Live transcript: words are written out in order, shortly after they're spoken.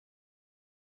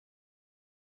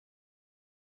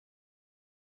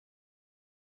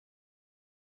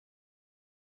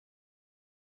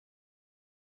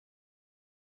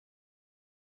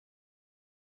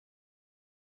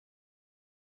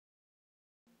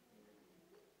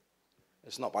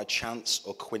It's not by chance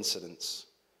or coincidence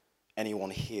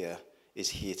anyone here is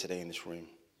here today in this room.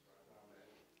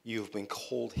 You've been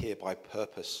called here by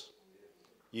purpose.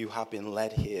 You have been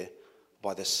led here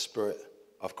by the Spirit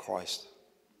of Christ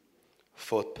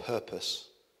for purpose,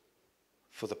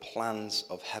 for the plans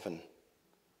of heaven.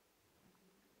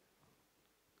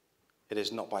 It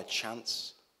is not by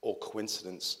chance or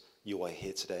coincidence you are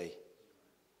here today.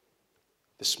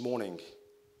 This morning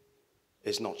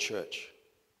is not church.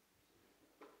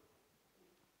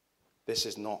 This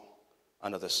is not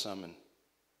another sermon.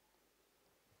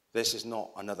 This is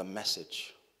not another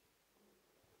message.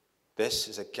 This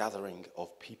is a gathering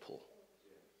of people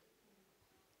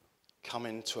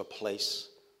coming to a place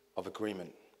of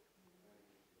agreement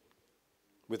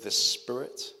with the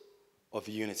spirit of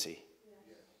unity.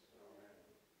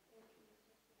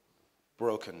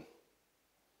 Broken,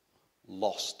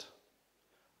 lost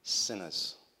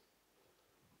sinners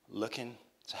looking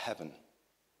to heaven,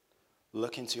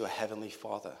 looking to your heavenly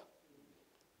Father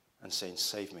and saying,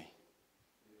 save me.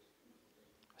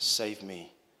 Save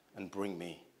me and bring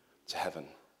me to heaven.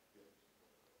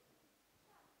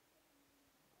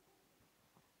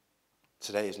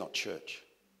 Today is not church.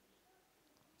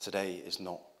 Today is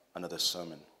not another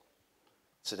sermon.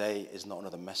 Today is not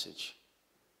another message.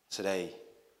 Today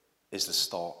is the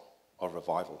start of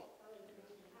revival.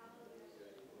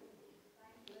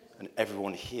 And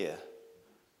everyone here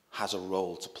has a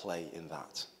role to play in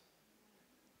that.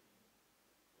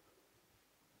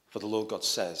 For the Lord God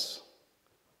says,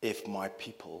 if my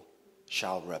people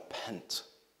shall repent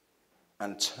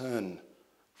and turn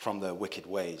from their wicked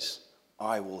ways,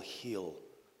 I will heal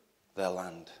their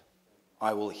land.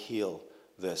 I will heal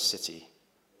their city.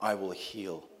 I will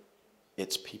heal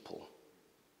its people.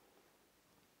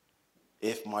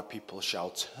 If my people shall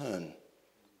turn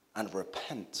and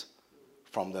repent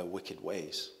from their wicked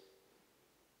ways,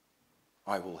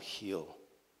 I will heal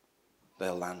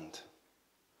their land.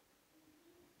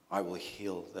 I will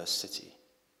heal their city.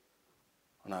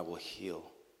 And I will heal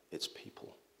its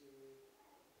people.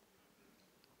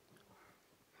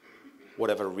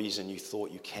 Whatever reason you thought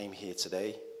you came here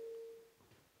today,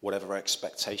 whatever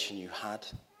expectation you had,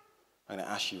 I'm going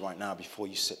to ask you right now before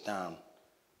you sit down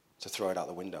to throw it out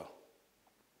the window.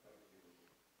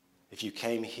 If you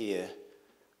came here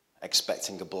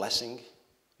expecting a blessing,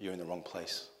 you're in the wrong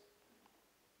place.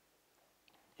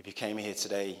 If you came here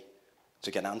today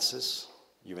to get answers,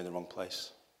 you're in the wrong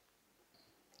place.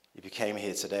 If you came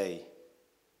here today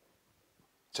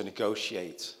to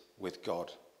negotiate with God,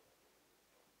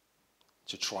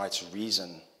 to try to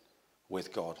reason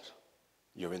with God,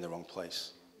 you're in the wrong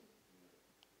place.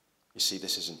 You see,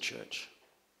 this isn't church.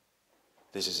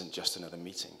 This isn't just another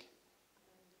meeting.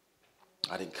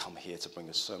 I didn't come here to bring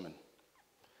a sermon.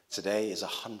 Today is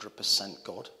 100%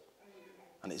 God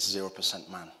and it's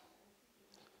 0% man.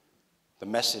 The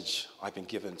message I've been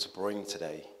given to bring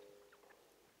today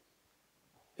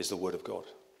is the Word of God.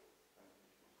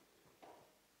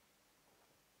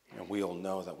 And we all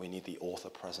know that we need the author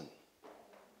present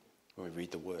when we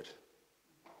read the Word.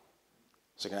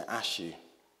 So I'm going to ask you,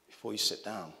 before you sit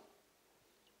down,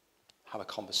 have a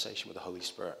conversation with the Holy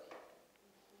Spirit.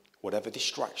 Whatever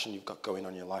distraction you've got going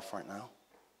on in your life right now,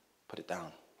 put it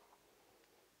down.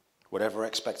 Whatever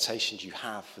expectations you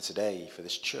have for today, for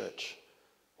this church,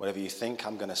 whatever you think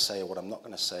I'm going to say or what I'm not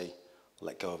going to say,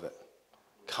 let go of it.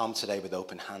 Come today with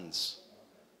open hands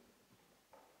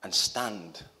and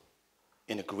stand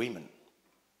in agreement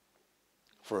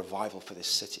for revival for this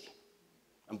city.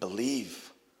 And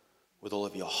believe with all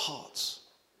of your hearts,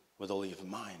 with all of your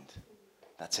mind,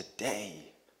 that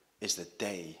today is the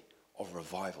day of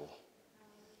revival.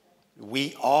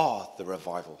 We are the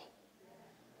revival.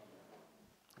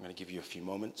 I'm going to give you a few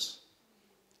moments.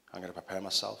 I'm going to prepare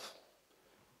myself.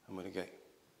 I'm going to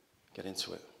get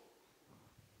into it.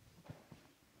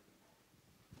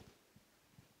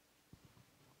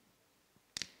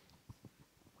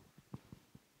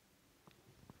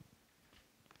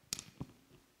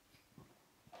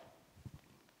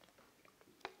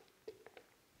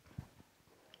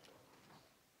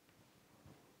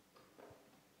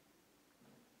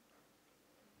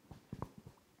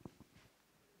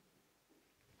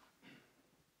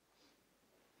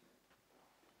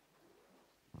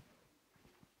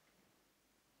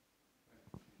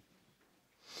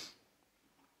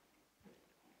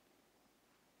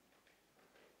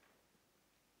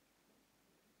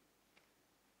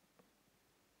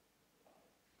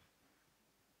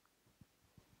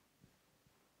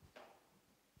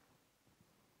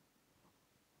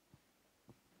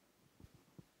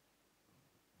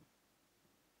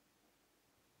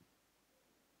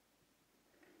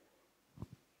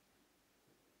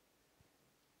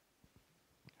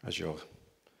 as you're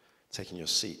taking your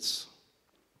seats,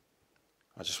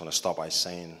 I just want to start by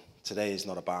saying, today is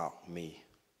not about me.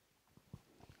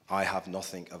 I have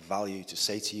nothing of value to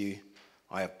say to you.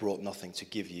 I have brought nothing to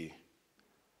give you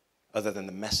other than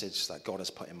the message that God has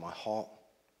put in my heart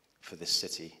for this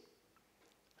city.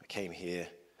 I came here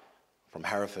from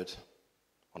Hereford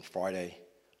on Friday,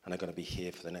 and I'm going to be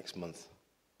here for the next month.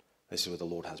 This is where the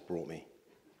Lord has brought me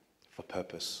for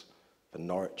purpose, for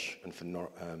Norwich and for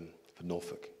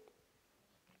Norfolk.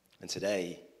 And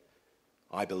today,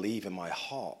 I believe in my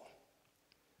heart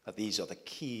that these are the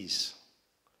keys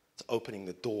to opening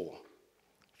the door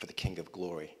for the King of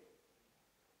Glory.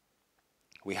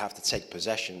 We have to take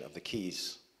possession of the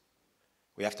keys.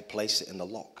 We have to place it in the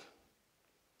lock.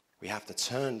 We have to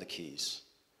turn the keys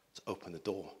to open the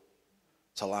door,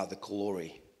 to allow the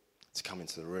glory to come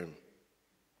into the room.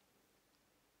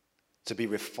 To be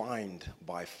refined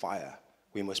by fire,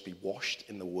 we must be washed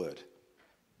in the word.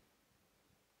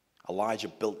 Elijah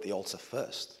built the altar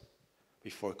first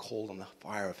before he called on the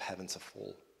fire of heaven to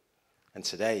fall. And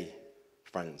today,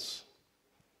 friends,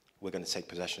 we're going to take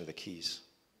possession of the keys.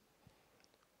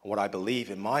 And what I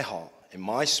believe in my heart, in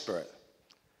my spirit,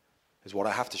 is what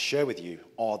I have to share with you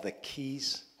are the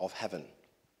keys of heaven.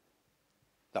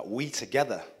 That we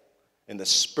together, in the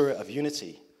spirit of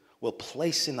unity, will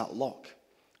place in that lock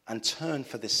and turn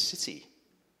for this city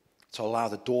to allow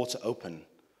the door to open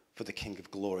for the King of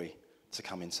Glory to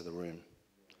come into the room.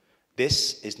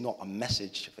 This is not a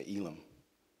message for Elam.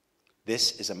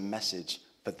 This is a message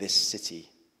for this city,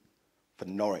 for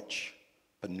Norwich,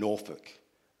 for Norfolk.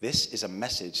 This is a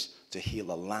message to heal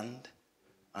the land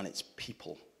and its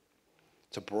people,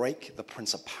 to break the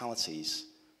principalities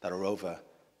that are over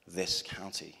this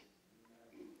county.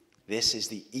 This is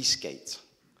the east gate,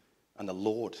 and the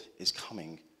Lord is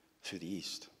coming through the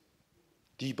east.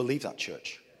 Do you believe that,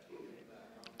 church?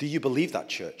 Do you believe that,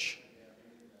 church?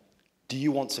 Do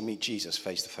you want to meet Jesus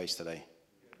face to face today?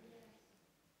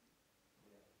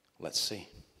 Let's see.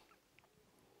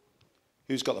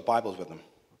 Who's got the Bibles with them?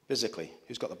 Physically,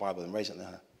 who's got the Bible with them? Raise it in the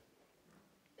hand.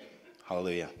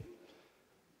 Hallelujah.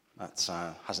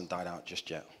 That hasn't died out just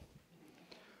yet.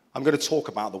 I'm going to talk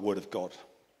about the Word of God.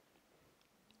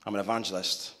 I'm an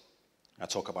evangelist. I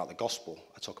talk about the gospel.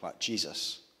 I talk about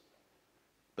Jesus.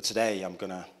 But today I'm going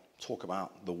to talk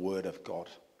about the Word of God.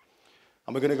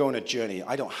 And we're going to go on a journey.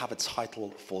 I don't have a title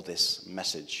for this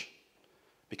message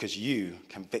because you,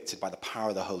 convicted by the power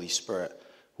of the Holy Spirit,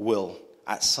 will,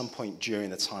 at some point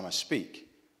during the time I speak,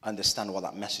 understand what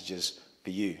that message is for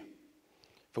you,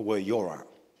 for where you're at.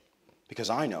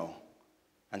 Because I know,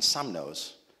 and Sam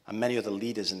knows, and many other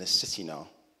leaders in this city know,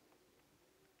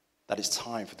 that it's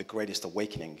time for the greatest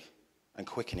awakening and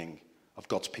quickening of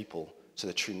God's people to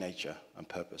the true nature and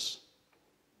purpose.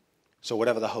 So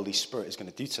whatever the Holy Spirit is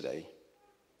going to do today,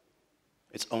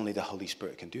 it's only the Holy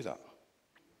Spirit can do that.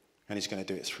 And he's going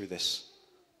to do it through this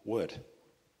word.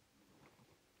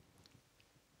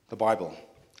 The Bible,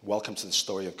 welcome to the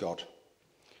story of God.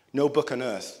 No book on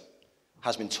earth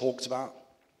has been talked about,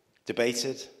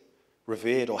 debated,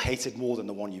 revered, or hated more than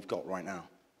the one you've got right now,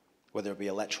 whether it be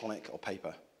electronic or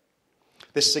paper.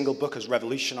 This single book has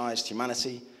revolutionized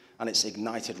humanity, and it's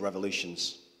ignited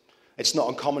revolutions. It's not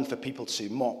uncommon for people to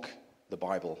mock the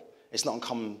Bible. It's not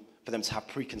uncommon for them to have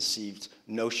preconceived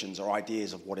notions or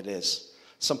ideas of what it is.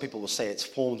 Some people will say it's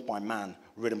formed by man,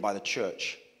 written by the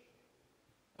church.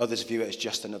 Others view it as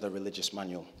just another religious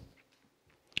manual,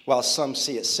 while some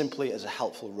see it simply as a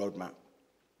helpful roadmap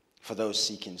for those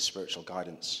seeking spiritual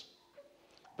guidance.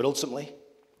 But ultimately,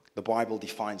 the Bible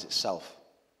defines itself,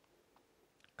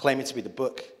 claiming to be the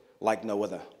book like no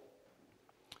other.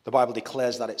 The Bible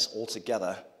declares that it's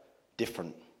altogether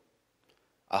different,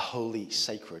 a holy,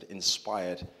 sacred,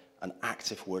 inspired, and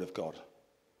active word of God.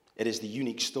 It is the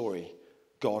unique story,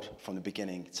 God from the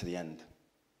beginning to the end,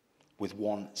 with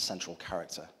one central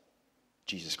character,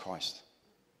 Jesus Christ.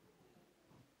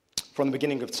 From the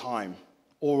beginning of time,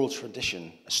 oral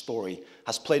tradition, a story,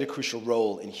 has played a crucial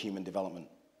role in human development,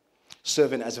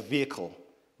 serving as a vehicle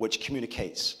which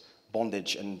communicates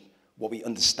bondage and what we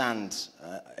understand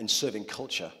in serving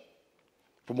culture.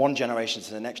 From one generation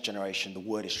to the next generation, the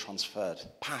word is transferred,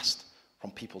 passed from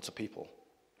people to people.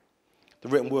 The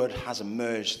written word has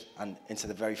emerged and into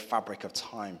the very fabric of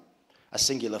time. A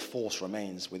singular force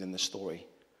remains within the story.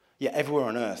 Yet everywhere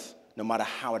on earth, no matter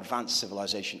how advanced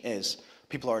civilization is,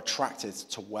 people are attracted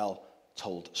to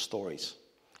well-told stories.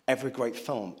 Every great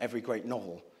film, every great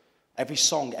novel, every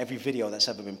song, every video that's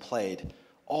ever been played,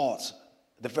 art,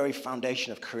 the very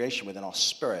foundation of creation within our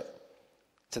spirit,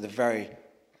 to the very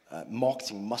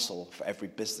marketing muscle for every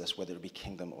business, whether it be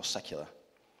kingdom or secular.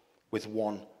 with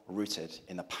one rooted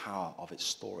in the power of its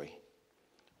story.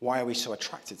 Why are we so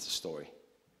attracted to story?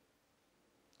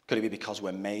 Could it be because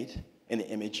we're made in the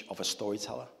image of a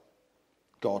storyteller,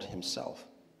 God himself?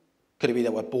 Could it be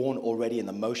that we're born already in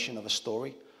the motion of a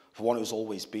story, for one who's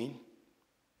always been?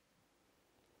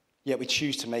 Yet we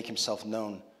choose to make himself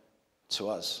known to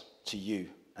us, to you,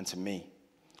 and to me.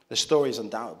 The story is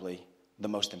undoubtedly the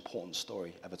most important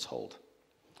story ever told.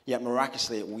 Yet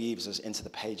miraculously it weaves us into the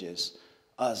pages,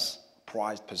 us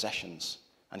prized possessions,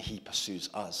 and he pursues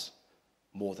us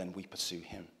more than we pursue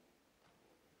him.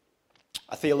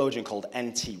 A theologian called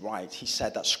N.T. Wright, he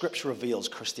said that Scripture reveals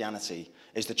Christianity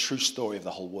is the true story of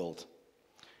the whole world.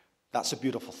 That's a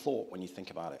beautiful thought when you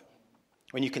think about it.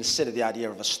 When you consider the idea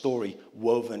of a story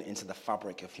woven into the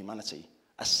fabric of humanity,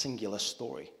 a singular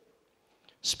story.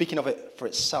 Speaking of it for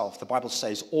itself, the Bible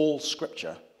says all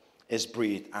Scripture is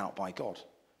breathed out by God,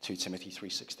 2 Timothy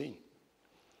 3:16.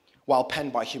 While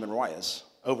penned by human writers,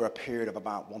 over a period of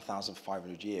about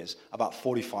 1,500 years, about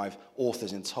 45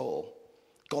 authors in total,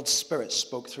 God's Spirit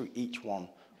spoke through each one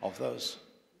of those.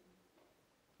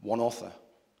 One author,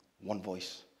 one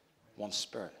voice, one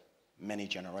Spirit, many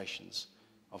generations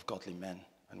of godly men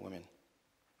and women.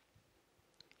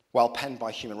 While penned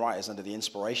by human writers under the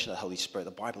inspiration of the Holy Spirit,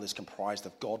 the Bible is comprised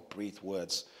of God-breathed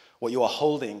words. What you are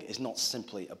holding is not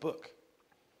simply a book.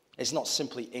 It's not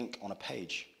simply ink on a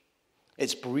page.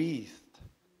 It's breathed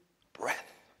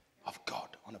breath of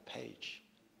God on a page.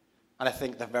 And I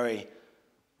think the very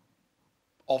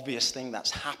obvious thing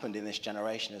that's happened in this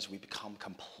generation is we become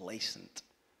complacent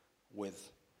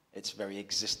with its very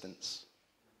existence.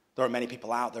 There are many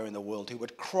people out there in the world who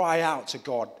would cry out to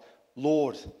God,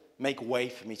 Lord, make way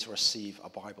for me to receive a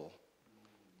Bible.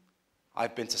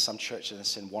 I've been to some churches and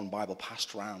seen one Bible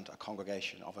passed around a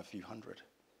congregation of a few hundred.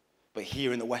 But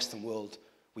here in the Western world,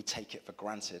 we take it for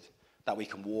granted that we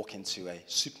can walk into a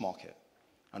supermarket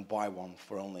and buy one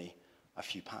for only a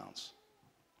few pounds.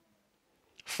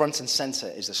 Front and center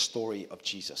is the story of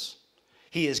Jesus.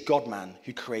 He is God-man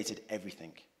who created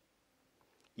everything,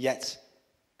 yet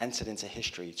entered into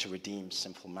history to redeem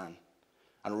sinful man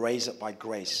and raise up by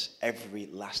grace every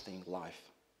lasting life.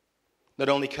 Not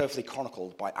only carefully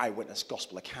chronicled by eyewitness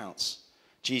gospel accounts,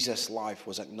 Jesus' life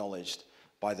was acknowledged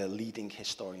by the leading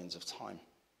historians of time.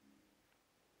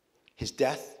 His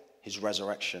death, his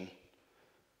resurrection,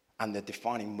 and the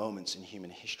defining moments in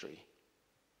human history.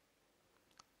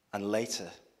 And later,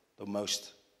 the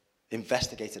most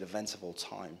investigated event of all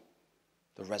time,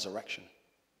 the resurrection.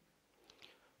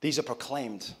 These are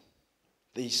proclaimed,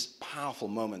 these powerful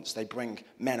moments. They bring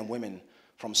men and women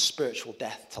from spiritual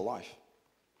death to life.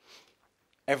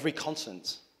 Every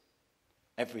continent,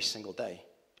 every single day,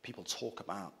 people talk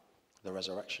about the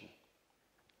resurrection.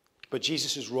 But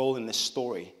Jesus' role in this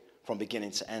story, from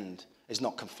beginning to end, is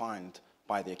not confined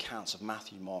by the accounts of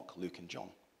Matthew, Mark, Luke, and John.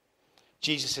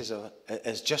 Jesus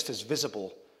is just as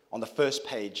visible on the first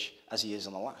page as he is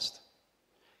on the last.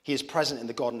 He is present in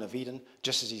the Garden of Eden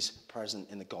just as he's present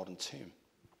in the garden tomb.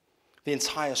 The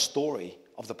entire story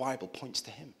of the Bible points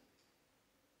to him.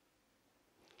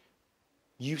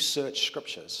 You search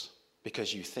scriptures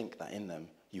because you think that in them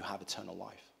you have eternal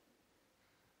life.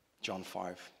 John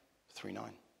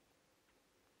 5:3-9.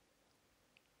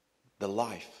 The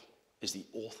life is the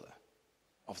author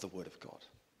of the Word of God.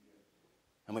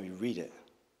 And when we read it,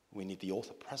 we need the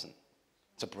author present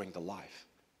to bring the life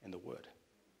in the Word.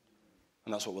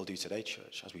 And that's what we'll do today,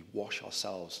 church, as we wash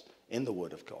ourselves in the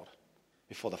Word of God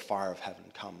before the fire of heaven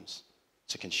comes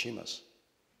to consume us.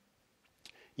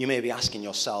 You may be asking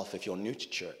yourself, if you're new to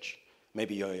church,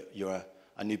 maybe you're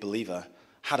a new believer,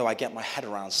 how do I get my head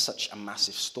around such a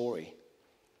massive story?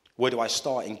 Where do I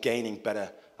start in gaining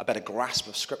a better grasp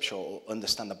of Scripture or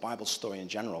understand the Bible story in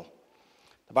general?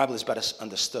 The Bible is better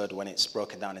understood when it's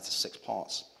broken down into 6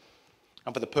 parts.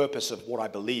 And for the purpose of what I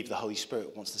believe the Holy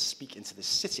Spirit wants to speak into this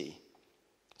city,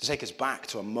 to take us back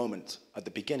to a moment at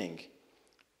the beginning,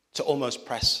 to almost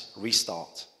press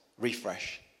restart,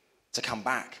 refresh, to come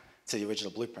back to the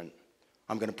original blueprint,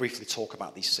 I'm going to briefly talk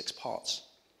about these 6 parts.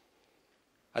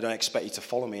 I don't expect you to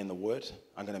follow me in the word.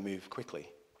 I'm going to move quickly.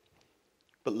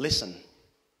 But listen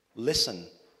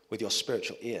with your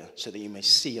spiritual ear so that you may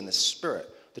see in the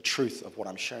Spirit the truth of what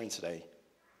I'm sharing today,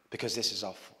 because this is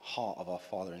our heart of our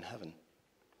Father in heaven.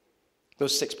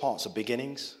 Those 6 parts are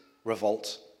beginnings,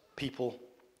 revolt, people,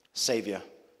 Savior,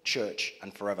 church,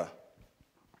 and forever.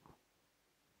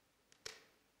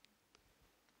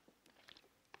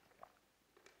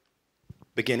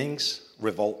 Beginnings,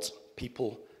 revolt,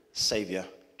 people, Savior,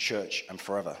 church, and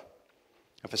forever.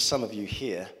 And for some of you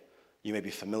here, you may be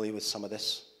familiar with some of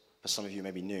this. For some of you,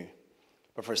 may be new.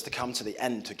 But for us to come to the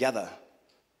end together,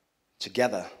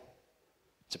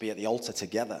 to be at the altar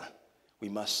together, we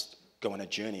must go on a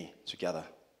journey together.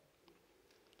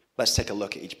 Let's take a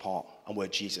look at each part and where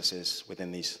Jesus is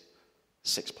within these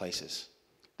 6 places.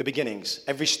 The beginnings.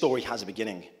 Every story has a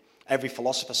beginning. Every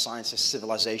philosopher, scientist,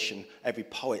 civilization, every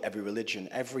poet, every religion,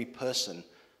 every person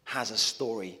has a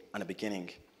story and a beginning.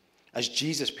 As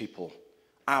Jesus people,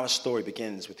 our story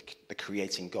begins with the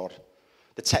creating God.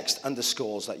 The text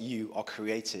underscores that you are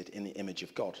created in the image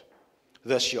of God.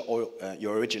 Thus, your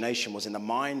origination was in the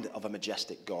mind of a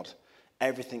majestic God.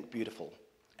 Everything beautiful,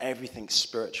 everything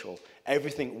spiritual,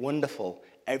 everything wonderful,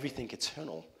 everything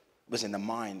eternal was in the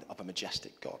mind of a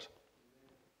majestic God.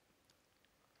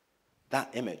 That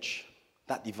image,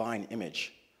 that divine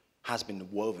image, has been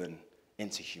woven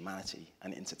into humanity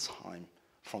and into time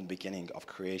from the beginning of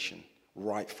creation,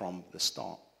 right from the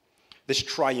start. This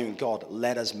triune God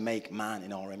led us make man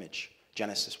in our image.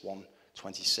 Genesis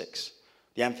 1:26.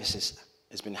 The emphasis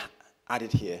has been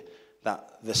added here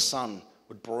that the Son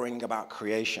would bring about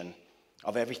creation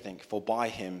of everything, for by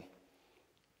him,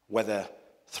 whether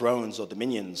thrones or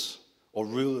dominions or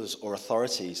rulers or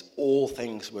authorities, all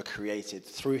things were created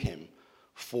through him,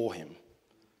 for him.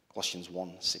 Colossians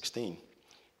 1:16.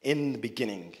 In the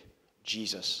beginning,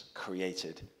 Jesus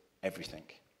created everything.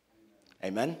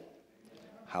 Amen?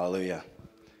 Hallelujah.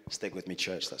 Stick with me,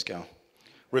 church. Let's go.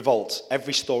 Revolt.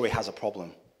 Every story has a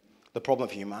problem. The problem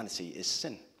of humanity is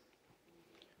sin.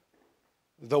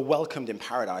 Though welcomed in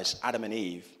paradise, Adam and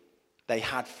Eve, they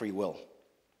had free will.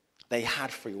 They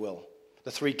had free will.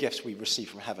 The 3 gifts we receive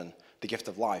from heaven, the gift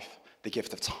of life, the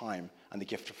gift of time, and the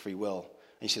gift of free will.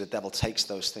 And you see the devil takes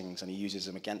those things and he uses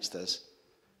them against us.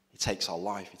 He takes our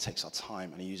life, he takes our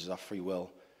time, and he uses our free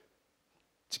will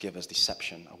to give us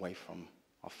deception away from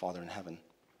our Father in heaven.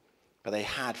 But they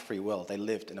had free will. They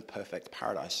lived in a perfect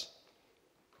paradise.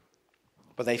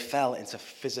 But they fell into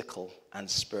physical and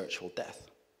spiritual death.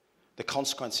 The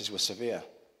consequences were severe,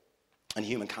 and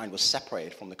humankind was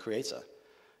separated from the Creator.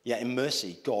 Yet in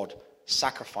mercy, God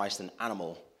sacrificed an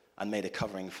animal and made a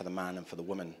covering for the man and for the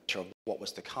woman of what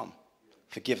was to come.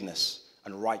 Forgiveness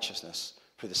and righteousness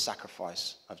through the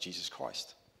sacrifice of Jesus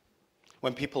Christ.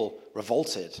 When people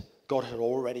revolted, God had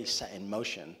already set in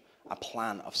motion a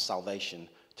plan of salvation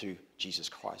through Jesus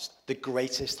Christ. The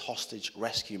greatest hostage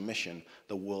rescue mission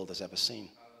the world has ever seen.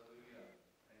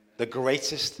 The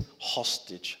greatest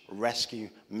hostage rescue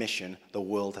mission the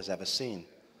world has ever seen.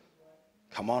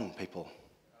 Come on, people.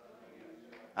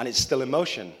 And it's still in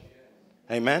motion.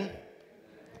 Amen?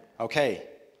 Okay,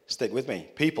 stick with me.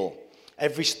 People,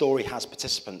 every story has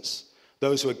participants,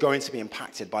 those who are going to be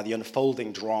impacted by the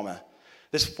unfolding drama.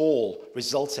 This fall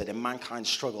resulted in mankind's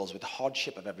struggles with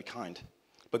hardship of every kind.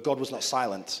 But God was not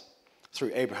silent.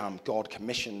 Through Abraham, God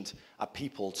commissioned a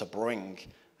people to bring,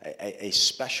 a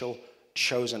special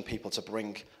chosen people to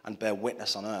bring and bear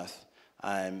witness on earth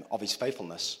of his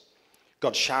faithfulness.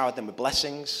 God showered them with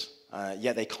blessings,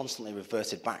 yet they constantly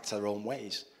reverted back to their own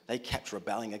ways. They kept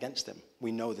rebelling against him.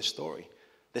 We know the story.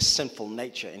 This sinful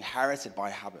nature inherited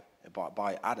by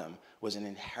Adam was an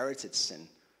inherited sin.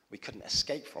 We couldn't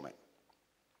escape from it.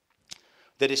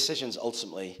 Their decisions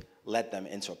ultimately led them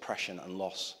into oppression and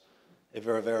loss.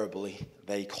 Invariably,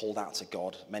 they called out to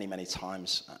God many, many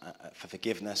times for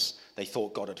forgiveness. They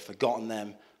thought God had forgotten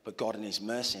them, but God in his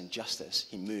mercy and justice,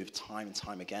 he moved time and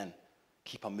time again.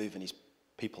 Keep on moving his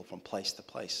people from place to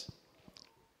place.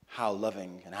 How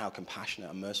loving and how compassionate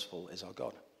and merciful is our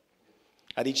God.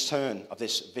 At each turn of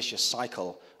this vicious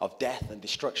cycle of death and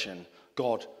destruction,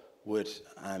 God would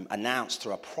announce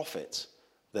through a prophet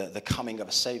the coming of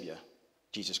a Savior,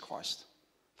 Jesus Christ.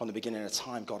 From the beginning of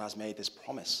time, God has made this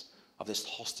promise of this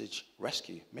hostage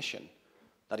rescue mission,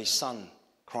 that his Son,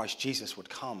 Christ Jesus, would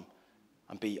come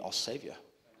and be our Savior.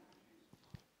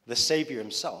 The Savior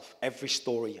himself, every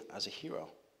story as a hero.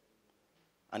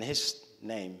 And his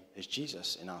name is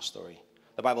Jesus in our story.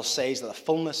 The Bible says that the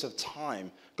fullness of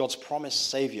time, God's promised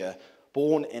Savior,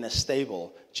 born in a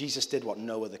stable, Jesus did what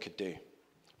no other could do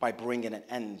by bringing an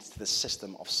end to the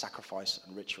system of sacrifice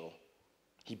and ritual.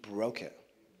 He broke it.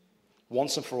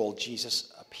 Once and for all,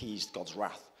 Jesus appeased God's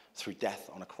wrath through death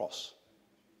on a cross.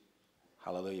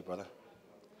 Hallelujah, brother.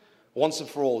 Once and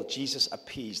for all, Jesus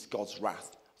appeased God's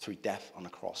wrath through death on a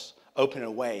cross, opening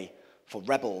a way for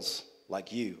rebels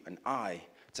like you and I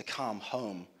to come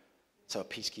home to a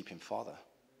peacekeeping Father.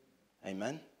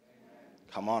 Amen?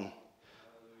 Come on.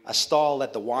 A star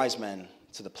led the wise men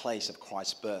to the place of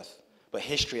Christ's birth, but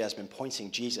history has been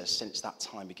pointing Jesus since that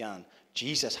time began.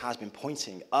 Jesus has been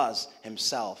pointing us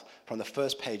himself from the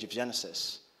first page of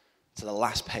Genesis to the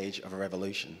last page of a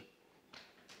revolution.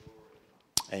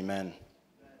 Amen.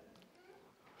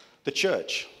 The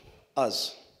church,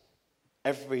 us,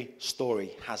 every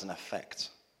story has an effect.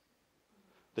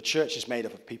 The church is made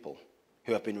up of people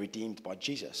who have been redeemed by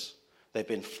Jesus. They've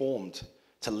been formed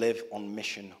to live on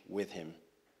mission with him.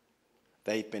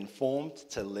 They've been formed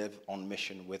to live on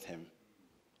mission with him.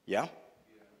 Yeah?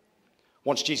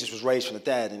 Once Jesus was raised from the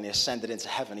dead and he ascended into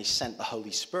heaven, he sent the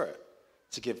Holy Spirit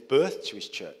to give birth to his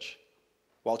church.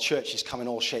 While churches come in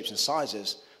all shapes and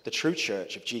sizes, the true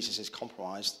church of Jesus is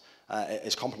comprised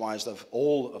of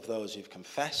all of those who've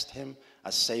confessed him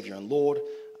as Savior and Lord,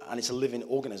 and it's a living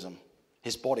organism.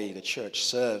 His body, the church,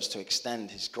 serves to extend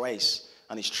his grace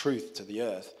and his truth to the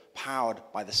earth, powered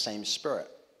by the same Spirit.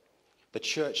 The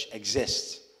church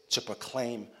exists to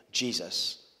proclaim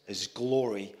Jesus as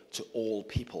glory to all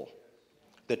people.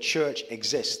 The church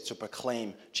exists to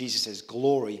proclaim Jesus'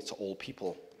 glory to all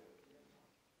people.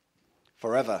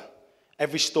 Forever.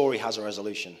 Every story has a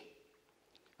resolution.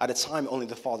 At a time only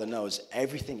the Father knows,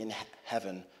 everything in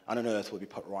heaven and on earth will be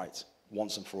put right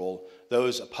once and for all.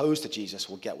 Those opposed to Jesus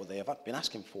will get what they have been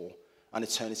asking for, an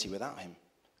eternity without him,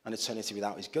 an eternity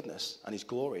without his goodness and his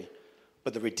glory.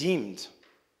 But the redeemed,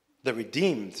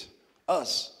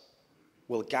 us,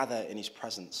 will gather in his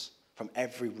presence from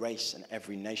every race and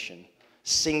every nation,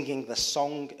 singing the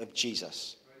song of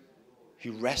Jesus,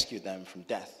 who rescued them from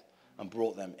death and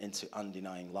brought them into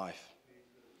undenying life.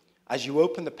 As you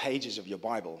open the pages of your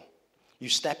Bible, you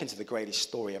step into the greatest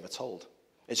story ever told.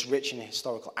 It's rich in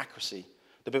historical accuracy,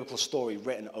 the biblical story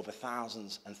written over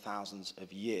thousands and thousands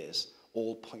of years,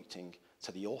 all pointing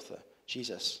to the author,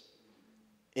 Jesus.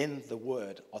 In the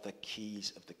word are the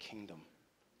keys of the kingdom,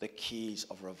 the keys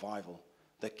of revival,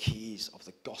 the keys of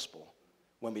the gospel.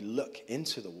 When we look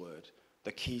into the word,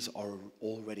 the keys are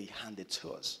already handed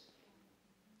to us,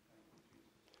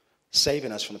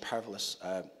 saving us from the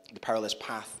perilous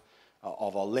path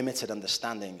of our limited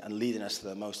understanding and leading us to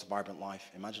the most vibrant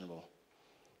life imaginable.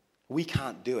 We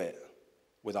can't do it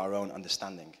with our own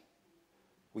understanding.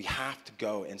 We have to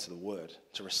go into the word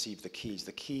to receive the keys.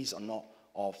 The keys are not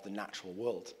of the natural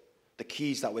world. The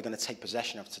keys that we're going to take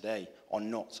possession of today are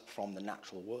not from the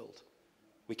natural world.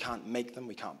 We can't make them,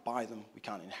 we can't buy them, we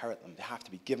can't inherit them. They have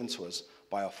to be given to us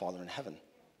by our Father in heaven.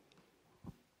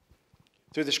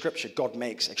 Through the scripture, God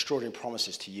makes extraordinary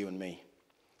promises to you and me.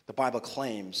 The Bible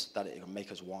claims that it will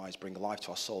make us wise, bring life to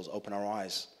our souls, open our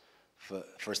eyes for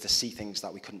us to see things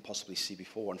that we couldn't possibly see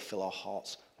before, and fill our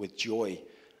hearts with joy,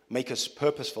 make us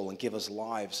purposeful and give us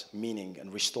lives, meaning,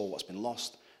 and restore what's been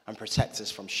lost, and protect us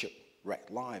from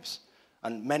shipwrecked lives.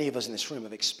 And many of us in this room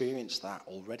have experienced that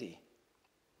already.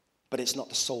 But it's not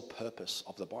the sole purpose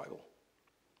of the Bible.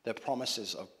 There are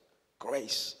promises of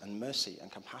grace and mercy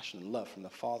and compassion and love from the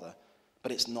Father,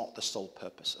 but it's not the sole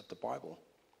purpose of the Bible.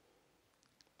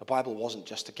 The Bible wasn't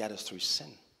just to get us through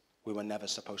sin. We were never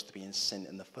supposed to be in sin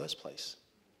in the first place.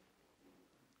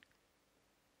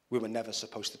 We were never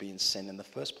supposed to be in sin in the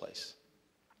first place.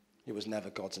 It was never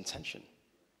God's intention.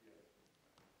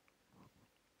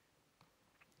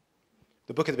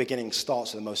 The book of the beginning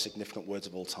starts with the most significant words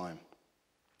of all time.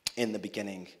 In the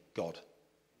beginning, God.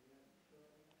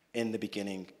 In the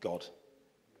beginning, God.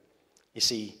 You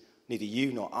see, neither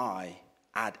you nor I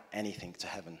add anything to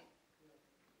heaven.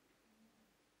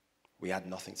 We add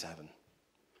nothing to heaven.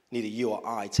 Neither you or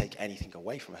I take anything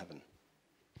away from heaven.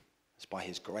 It's by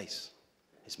his grace,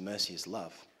 his mercy, his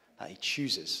love, that he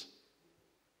chooses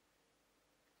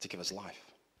to give us life.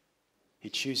 He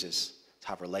chooses to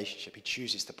have a relationship. He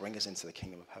chooses to bring us into the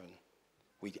kingdom of heaven.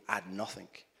 We add nothing.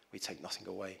 We take nothing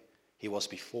away. He was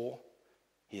before,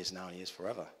 he is now, and he is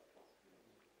forever.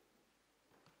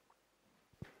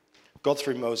 God,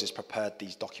 through Moses, prepared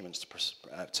these documents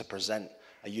to present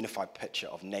a unified picture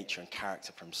of nature and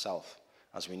character for himself,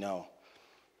 as we know.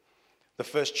 The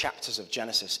first chapters of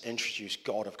Genesis introduce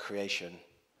God of creation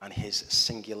and his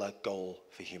singular goal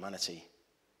for humanity.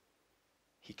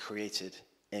 He created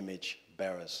image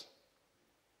bearers.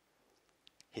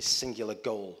 His singular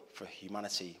goal for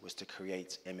humanity was to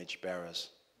create image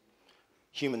bearers.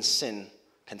 Human sin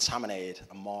contaminated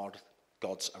and marred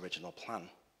God's original plan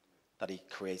that he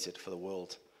created for the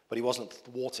world, but he wasn't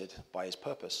thwarted by his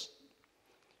purpose.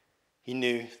 He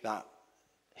knew that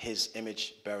his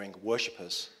image-bearing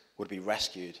worshippers would be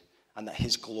rescued and that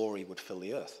his glory would fill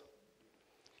the earth.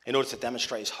 In order to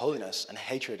demonstrate his holiness and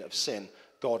hatred of sin,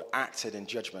 God acted in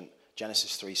judgment,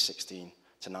 Genesis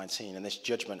 3:16-19. And this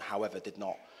judgment, however, did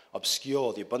not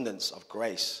obscure the abundance of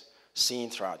grace seen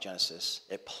throughout Genesis.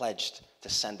 It pledged to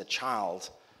send a child,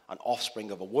 an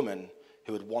offspring of a woman,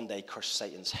 who would one day crush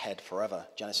Satan's head forever,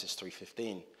 Genesis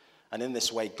 3:15. And in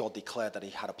this way, God declared that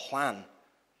he had a plan.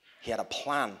 He had a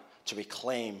plan to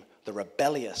reclaim the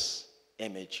rebellious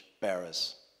image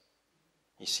bearers.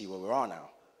 You see where we are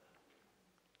now.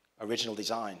 Original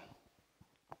design,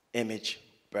 image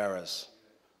bearers.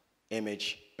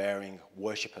 image-bearing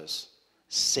worshippers.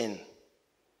 Sin,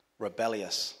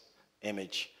 rebellious,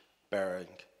 image-bearing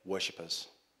worshippers.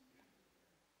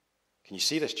 Can you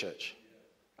see this, church?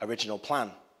 Original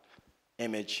plan,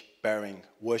 image-bearing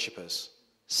worshippers.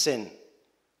 Sin,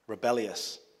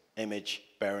 rebellious,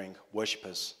 image-bearing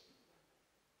worshippers.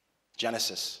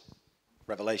 Genesis,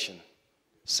 Revelation,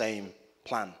 same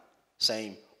plan,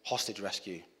 same hostage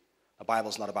rescue. The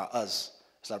Bible's not about us.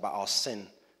 It's not about our sin.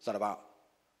 It's not about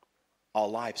our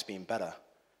lives being better.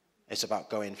 It's about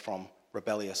going from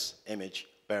rebellious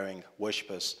image-bearing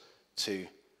worshippers to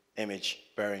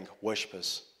image-bearing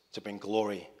worshippers to bring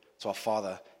glory to our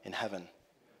Father in heaven.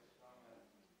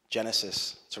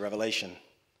 Genesis to Revelation,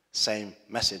 same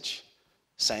message,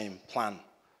 same plan,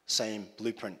 same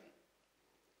blueprint.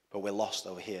 But we're lost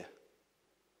over here.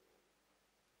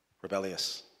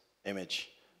 Rebellious,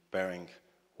 image-bearing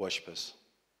worshippers.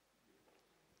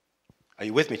 Are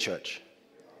you with me, church?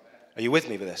 Are you with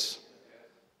me with this?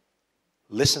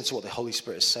 Listen to what the Holy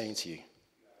Spirit is saying to you.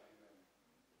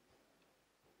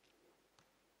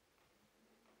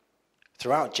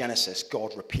 Throughout Genesis,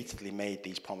 God repeatedly made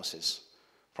these promises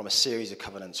from a series of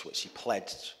covenants which he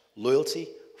pledged loyalty,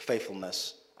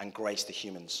 faithfulness, and grace to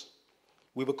humans.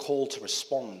 We were called to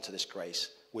respond to this grace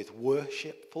with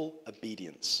worshipful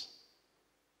obedience.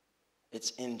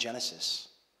 It's in Genesis,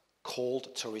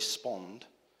 called to respond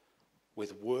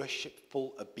with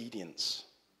worshipful obedience.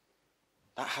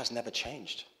 That has never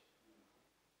changed.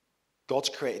 God's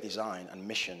created design and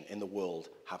mission in the world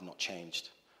have not changed.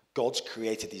 God's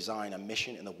created design and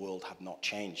mission in the world have not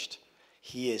changed.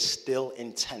 He is still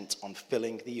intent on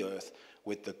filling the earth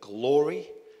with the glory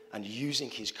and using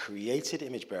his created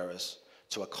image bearers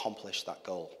to accomplish that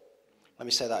goal. Let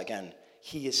me say that again.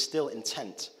 He is still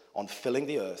intent on filling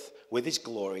the earth with his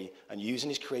glory and using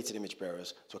his created image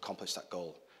bearers to accomplish that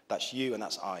goal. That's you and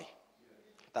that's I.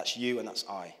 That's you and that's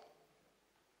I.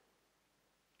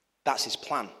 That's his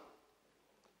plan.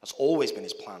 That's always been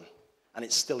his plan. And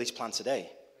it's still his plan today. Amen.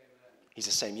 He's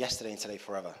the same yesterday and today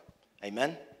forever. Amen?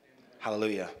 Amen?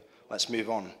 Hallelujah. Let's move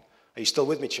on. Are you still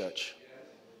with me, church?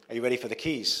 Yes. Are you ready for the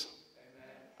keys?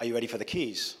 Amen. Are you ready for the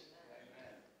keys?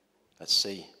 Amen. Let's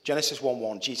see. Genesis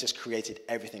 1:1, Jesus created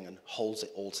everything and holds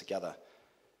it all together.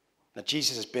 Now,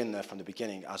 Jesus has been there from the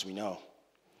beginning, as we know.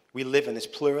 We live in this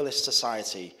pluralist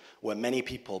society where many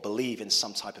people believe in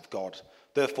some type of God.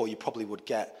 Therefore, you probably would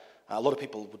get, a lot of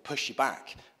people would push you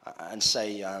back and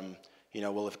say,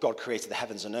 well, if God created the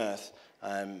heavens and earth,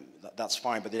 that's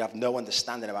fine. But they have no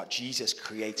understanding about Jesus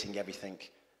creating everything,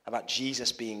 about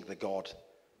Jesus being the God,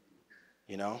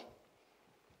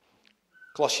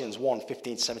 Colossians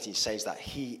 1:15-17 says that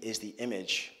he is the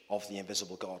image of the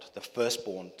invisible God, the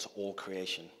firstborn to all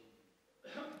creation.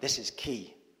 This is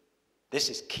key. This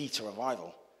is key to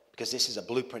revival because this is a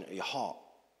blueprint of your heart.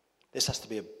 This has to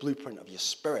be a blueprint of your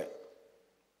spirit.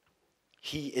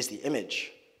 He is the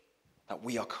image that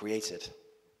we are created.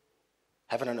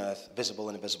 Heaven and earth, visible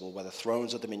and invisible, whether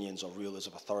thrones or dominions or rulers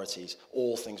of authorities,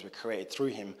 all things were created through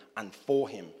him and for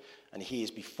him. And he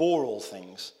is before all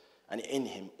things, and in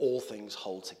him all things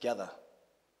hold together.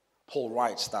 Paul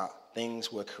writes that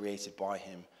things were created by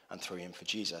him and through him for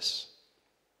Jesus.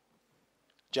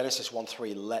 Genesis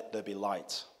 1:3, let there be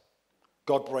light.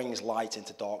 God brings light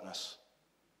into darkness.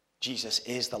 Jesus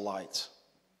is the light.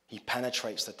 He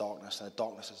penetrates the darkness, and the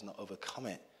darkness does not overcome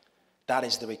it. That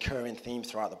is the recurring theme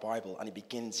throughout the Bible, and it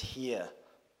begins here.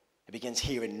 It begins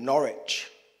here in Norwich.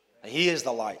 He is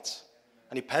the light,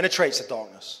 and he penetrates the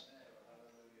darkness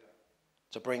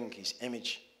to bring his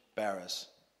image bearers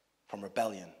from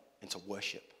rebellion into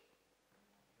worship.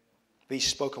 These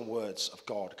spoken words of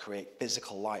God create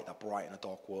physical light that brighten a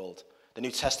dark world. The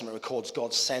New Testament records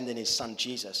God sending his son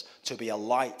Jesus to be a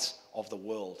light of the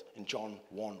world in John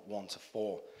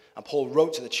 1:1-4. And Paul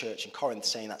wrote to the church in Corinth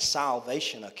saying that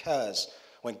salvation occurs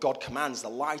when God commands the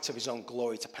light of his own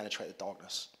glory to penetrate the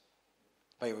darkness.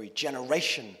 By a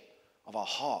regeneration of our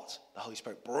heart, the Holy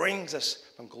Spirit brings us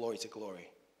from glory to glory.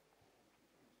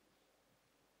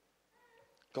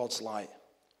 God's light,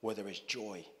 where there is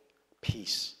joy,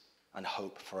 peace, and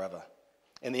hope forever.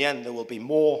 In the end, there will be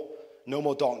no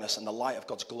more darkness, and the light of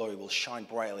God's glory will shine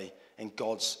brightly in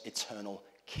God's eternal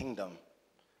kingdom.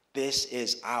 This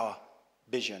is our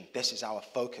vision. This is our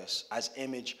focus. As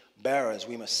image bearers,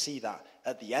 we must see that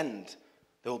at the end,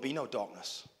 there will be no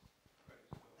darkness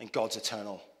in God's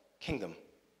eternal kingdom.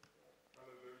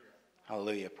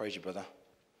 Hallelujah. Praise you, brother.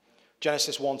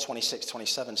 Genesis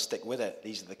 1:26-27, stick with it.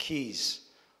 These are the keys.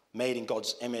 Made in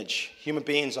God's image. Human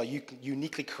beings are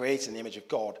uniquely created in the image of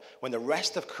God. When the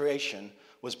rest of creation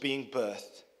was being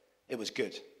birthed, it was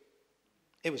good.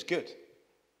 It was good.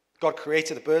 God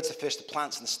created the birds, the fish, the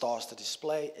plants, and the stars to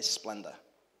display his splendor.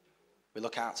 We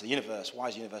look out to the universe. Why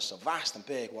is the universe so vast and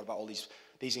big? What about all these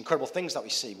incredible things that we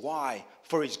see? Why?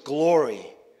 For his glory.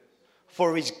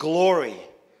 For his glory.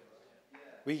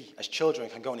 We, as children,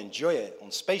 can go and enjoy it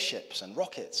on spaceships and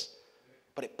rockets.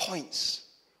 But it points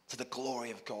to the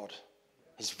glory of God.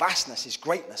 His vastness, his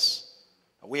greatness.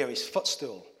 And we are his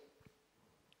footstool.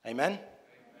 Amen?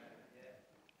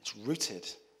 It's rooted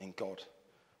in God.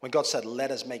 When God said,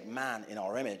 let us make man in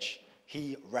our image,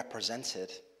 he reiterated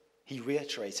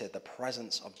the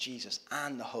presence of Jesus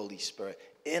and the Holy Spirit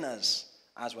in us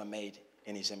as we're made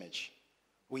in his image.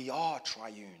 We are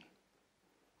triune.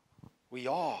 We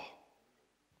are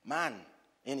man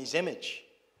in his image.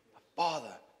 The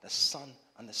Father, the Son,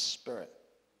 and the Spirit.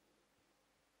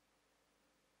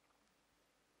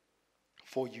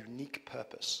 For unique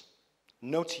purpose.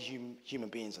 No two human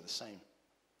beings are the same.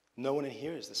 No one in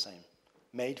here is the same.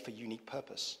 Made for unique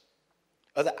purpose.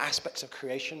 Other aspects of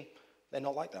creation, they're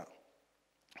not like that.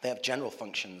 They have general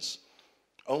functions.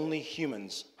 Only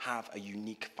humans have a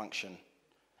unique function.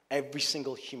 Every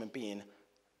single human being,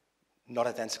 not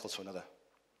identical to another.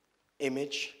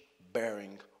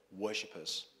 Image-bearing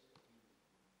worshippers.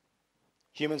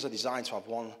 Humans are designed to have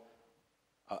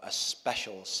a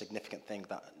special, significant thing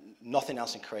that nothing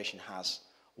else in creation has.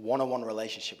 One-on-one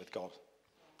relationship with God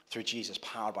through Jesus,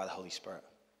 powered by the Holy Spirit.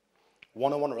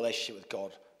 One-on-one relationship with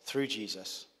God through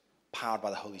Jesus, powered by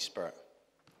the Holy Spirit.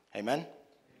 Amen?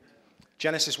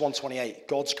 Genesis 1:28,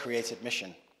 God's created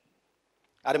mission.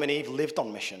 Adam and Eve lived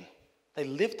on mission. They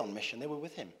lived on mission. They were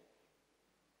with him.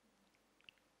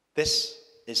 This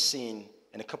is seen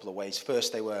in a couple of ways.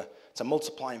 First, they were to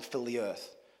multiply and fill the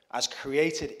earth. As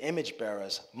created image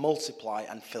bearers, multiply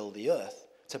and fill the earth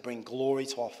to bring glory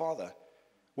to our Father.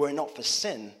 Were it not for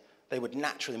sin, they would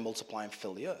naturally multiply and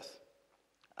fill the earth.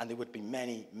 And there would be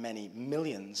many, many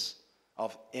millions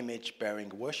of image-bearing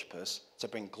worshippers to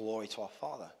bring glory to our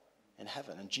Father in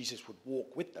heaven. And Jesus would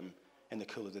walk with them in the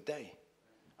cool of the day.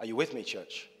 Are you with me,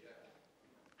 church?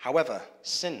 However,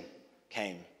 sin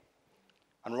came.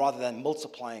 And rather than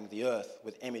multiplying the earth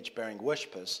with image-bearing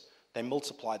worshippers, they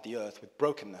multiplied the earth with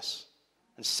brokenness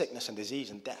and sickness and disease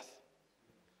and death.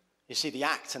 You see, the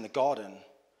act in the garden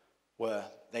where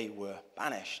they were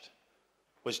banished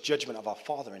was judgment of our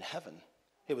Father in heaven.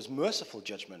 It was merciful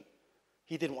judgment.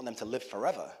 He didn't want them to live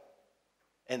forever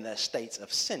in their state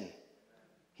of sin.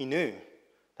 He knew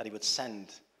that he would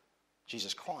send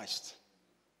Jesus Christ,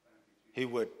 who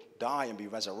would die and be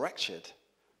resurrected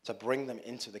to bring them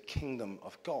into the kingdom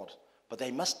of God. But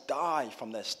they must die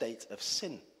from their state of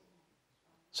sin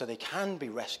so they can be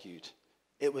rescued.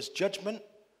 It was judgment,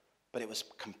 but it was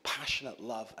compassionate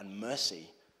love and mercy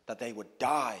that they would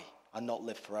die and not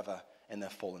live forever in their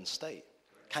fallen state.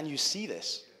 Can you see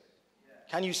this?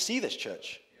 Can you see this,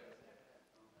 church?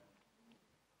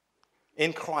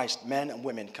 In Christ, men and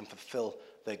women can fulfill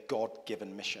their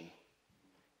God-given mission.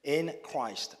 In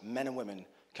Christ, men and women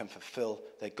can fulfill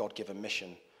their God-given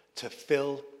mission to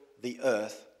fill the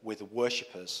earth with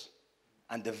worshippers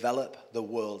and develop the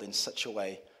world in such a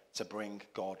way to bring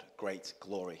God great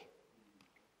glory.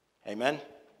 Amen?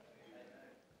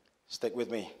 Stick with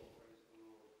me.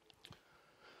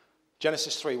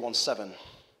 Genesis 3:1-7.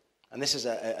 And this is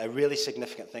a really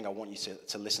significant thing I want you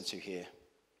to listen to here.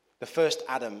 The first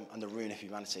Adam and the ruin of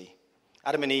humanity.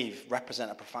 Adam and Eve represent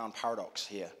a profound paradox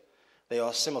here. They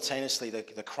are simultaneously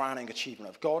the crowning achievement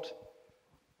of God,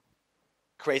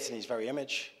 created in his very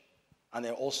image, and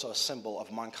they're also a symbol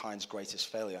of mankind's greatest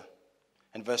failure.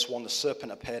 In verse 1, the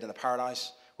serpent appeared in the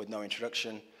paradise with no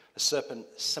introduction. The serpent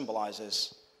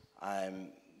symbolizes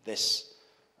this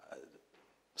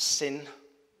sin,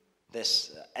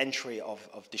 this entry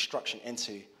of destruction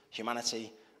into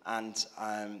humanity, and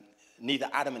neither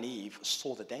Adam and Eve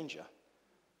saw the danger.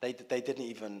 They didn't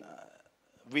even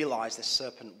realize this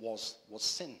serpent was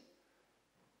sin.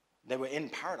 They were in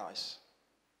paradise.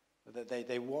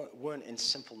 They weren't in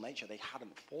sinful nature. They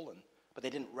hadn't fallen, but they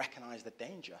didn't recognize the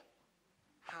danger.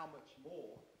 How much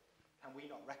more can we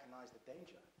not recognize the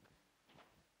danger?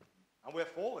 And we're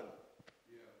fallen.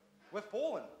 Yeah. We're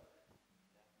fallen.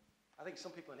 I think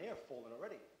some people in here have fallen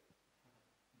already.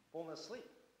 Fallen asleep.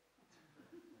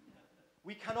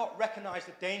 We cannot recognize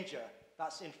the danger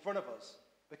that's in front of us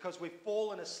because we've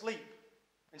fallen asleep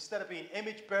instead of being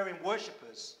image-bearing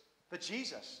worshippers for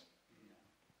Jesus.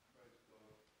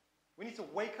 We need to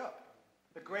wake up.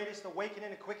 The greatest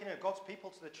awakening and quickening of God's people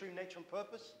to the true nature and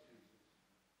purpose.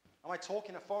 Am I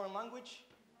talking a foreign language?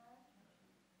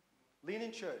 Lean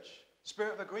in, church.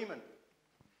 Spirit of agreement.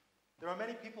 There are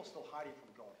many people still hiding from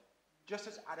God, just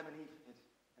as Adam and Eve did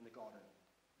in the garden.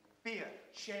 Fear,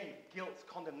 shame, guilt,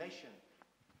 condemnation.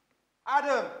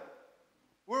 Adam,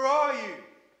 where are you?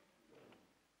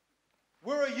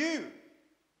 Where are you?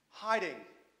 Hiding.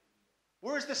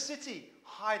 Where is the city?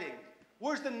 Hiding.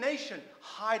 Where's the nation?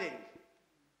 Hiding.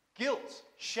 Guilt,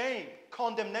 shame,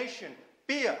 condemnation,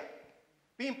 fear,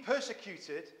 being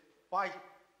persecuted by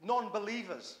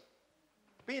non-believers,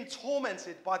 being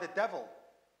tormented by the devil,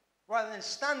 rather than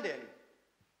standing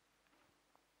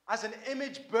as an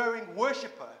image-bearing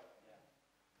worshiper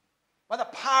by the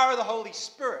power of the Holy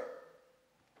Spirit,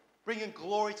 bringing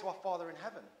glory to our Father in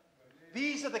heaven.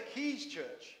 These are the keys,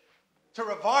 church, to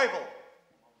revival.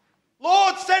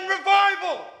 Lord, send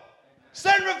revival.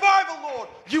 Send revival, Lord.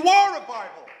 You are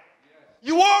revival.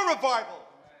 You are revival.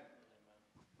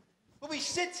 But we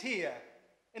sit here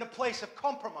in a place of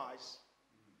compromise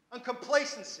and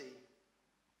complacency,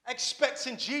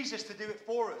 expecting Jesus to do it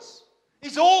for us.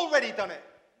 He's already done it.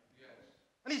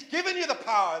 And he's given you the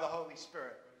power of the Holy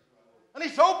Spirit. And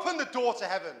he's opened the door to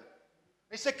heaven.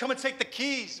 He said, come and take the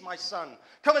keys, my son.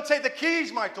 Come and take the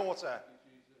keys, my daughter.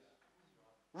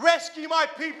 Rescue my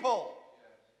people.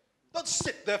 Don't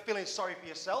sit there feeling sorry for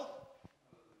yourself.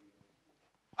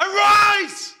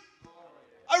 Arise!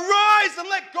 Arise and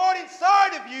let God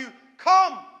inside of you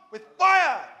come with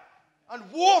fire and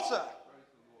water.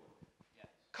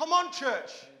 Come on,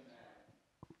 church.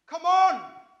 Come on.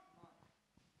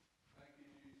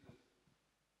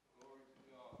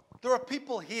 There are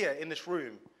people here in this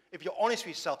room, if you're honest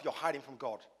with yourself, you're hiding from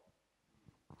God.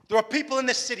 There are people in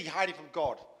this city hiding from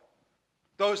God.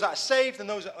 Those that are saved and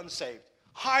those that are unsaved.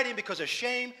 Hiding because of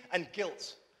shame and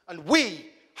guilt. And we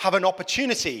have an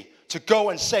opportunity to go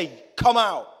and say, come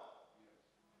out.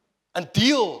 And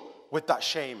deal with that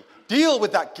shame. Deal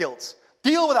with that guilt.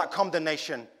 Deal with that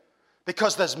condemnation.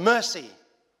 Because there's mercy.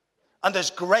 And there's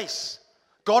grace.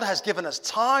 God has given us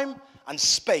time and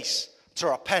space to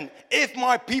repent. If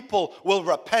my people will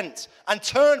repent and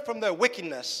turn from their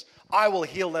wickedness, I will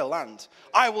heal their land.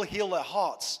 I will heal their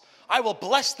hearts. I will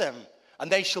bless them,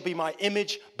 and they shall be my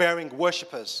image-bearing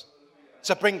worshippers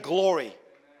to bring glory.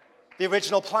 The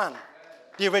original plan,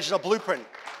 the original blueprint.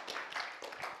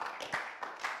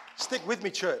 Stick with me,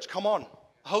 church. Come on.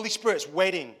 The Holy Spirit's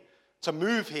waiting to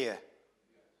move here.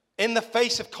 In the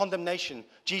face of condemnation,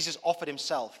 Jesus offered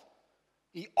himself.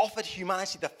 He offered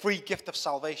humanity the free gift of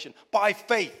salvation by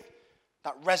faith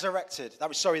that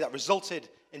resulted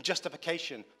in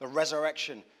justification, the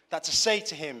resurrection. That to say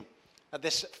to him that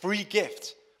this free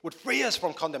gift would free us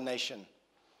from condemnation.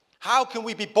 How can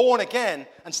we be born again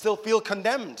and still feel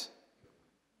condemned?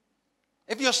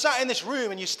 If you're sat in this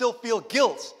room and you still feel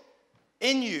guilt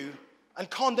in you and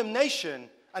condemnation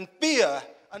and fear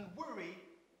and worry,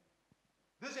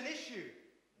 there's an issue.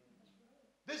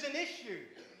 There's an issue.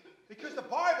 Because the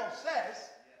Bible says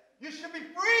you should be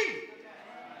free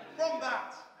from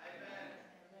that.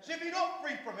 So if you're not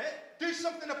free from it, do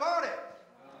something about it.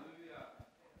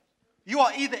 You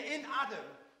are either in Adam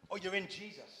or you're in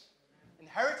Jesus.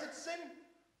 Inherited sin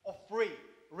or free,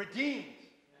 redeemed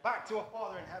back to a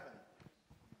Father in heaven.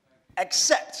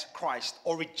 Accept Christ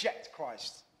or reject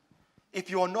Christ. If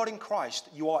you are not in Christ,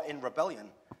 you are in rebellion.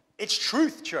 It's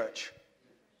truth, church.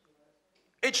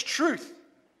 It's truth.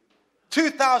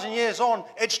 2,000 years on,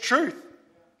 it's truth.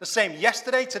 The same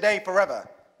yesterday, today, forever.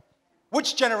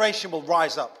 Which generation will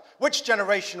rise up? Which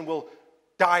generation will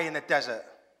die in the desert?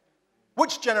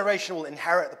 Which generation will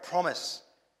inherit the promise?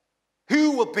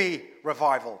 Who will be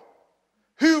revival?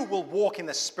 Who will walk in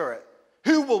the Spirit?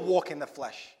 Who will walk in the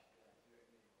flesh?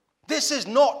 This is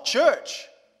not church.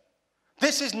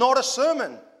 This is not a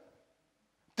sermon.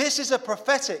 This is a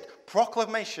prophetic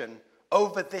proclamation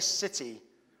over this city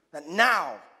that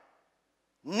now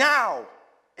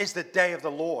is the day of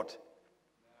the Lord.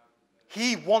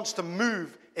 He wants to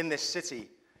move in this city.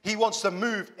 He wants to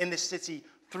move in this city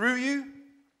through you,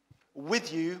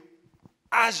 with you,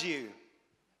 as you.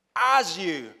 As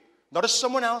you. Not as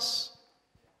someone else,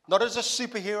 not as a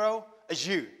superhero, as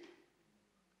you.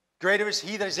 Greater is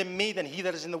he that is in me than he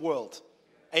that is in the world.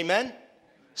 Amen?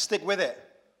 Stick with it.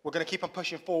 We're going to keep on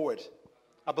pushing forward.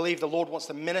 I believe the Lord wants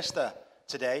to minister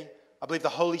today. I believe the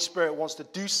Holy Spirit wants to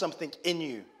do something in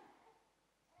you.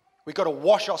 We've got to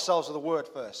wash ourselves with the word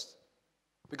first.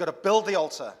 We've got to build the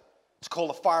altar to call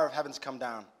the fire of heaven to come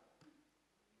down.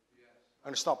 I'm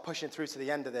going to start pushing through to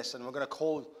the end of this, and we're going to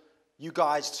call you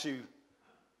guys to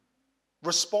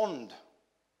respond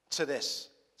to this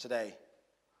today.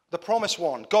 The promised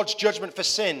one, God's judgment for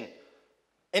sin,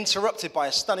 interrupted by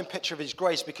a stunning picture of his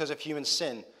grace because of human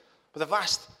sin. But the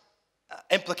vast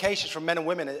implications from men and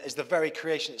women is the very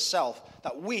creation itself,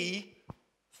 that we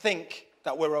think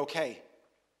that we're okay.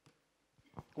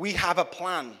 We have a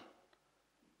plan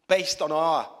based on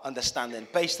our understanding,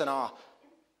 based on our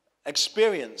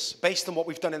experience based on what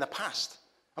we've done in the past.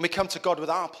 And we come to God with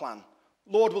our plan.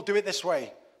 Lord, we'll do it this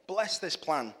way. Bless this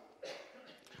plan.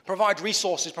 Provide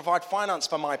resources, provide finance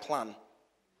for my plan.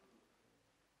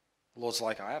 The Lord's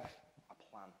like, I have a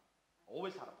plan.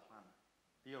 Always had a plan.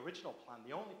 The original plan,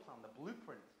 the only plan, the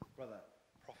blueprint, brother,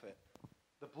 prophet.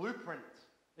 The blueprint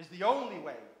is the only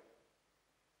way.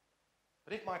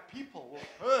 But if my people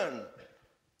will turn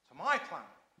to my plan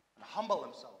and humble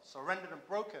themselves, surrendered and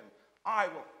broken, I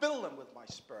will fill them with my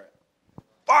spirit,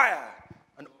 fire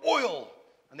and oil,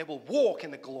 and they will walk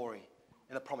in the glory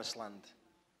in the promised land.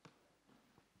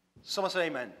 Someone say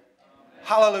amen. Amen.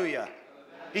 Hallelujah. Amen.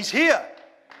 He's here.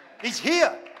 He's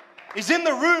here. He's in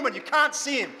the room and you can't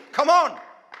see him. Come on.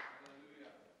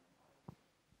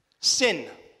 Sin.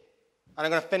 And I'm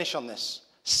going to finish on this.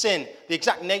 Sin, the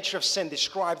exact nature of sin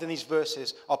described in these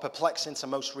verses are perplexing to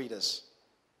most readers.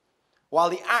 While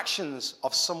the actions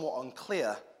are somewhat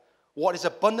unclear, what is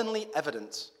abundantly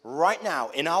evident right now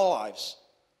in our lives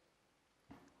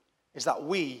is that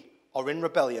we are in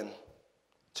rebellion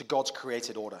to God's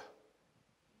created order.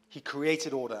 He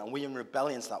created order, and we are in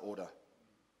rebellion to that order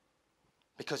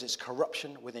because it's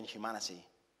corruption within humanity.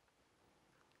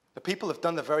 The people have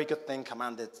done the very good thing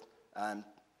commanded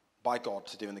by God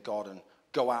to do in the garden,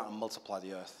 go out and multiply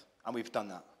the earth, and we've done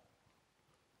that.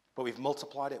 But we've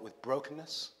multiplied it with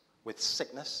brokenness, with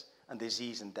sickness, and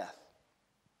disease and death.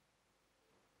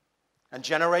 And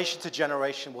generation to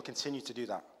generation will continue to do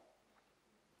that.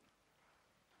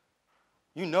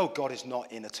 You know God is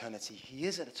not in eternity. He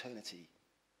is in eternity.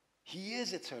 He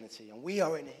is eternity, and we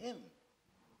are in him.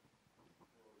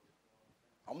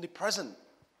 Omnipresent,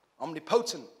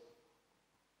 omnipotent.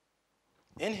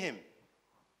 In him.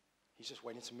 He's just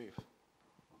waiting to move.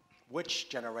 Which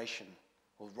generation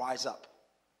will rise up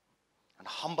and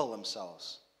humble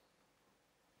themselves,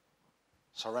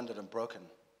 surrendered and broken?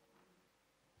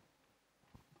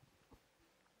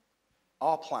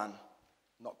 Our plan,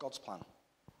 not God's plan.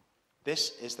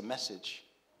 This is the message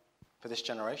for this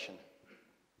generation.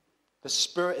 The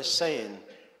Spirit is saying,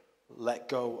 let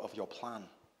go of your plan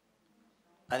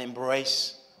and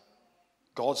embrace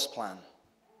God's plan.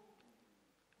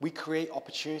 We create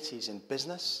opportunities in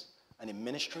business and in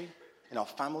ministry, in our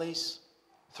families,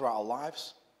 throughout our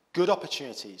lives. Good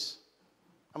opportunities.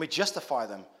 And we justify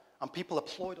them. And people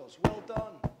applaud us. Well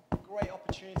done. Great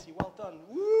opportunity. Well done.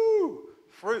 Woo!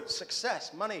 Fruit,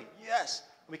 success, money. Yes.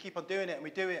 And we keep on doing it, and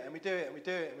we do it, and we do it, and we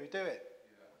do it, and we do it.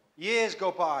 Yeah. Years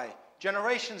go by.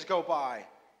 Generations go by.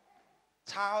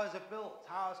 Towers are built.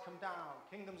 Towers come down.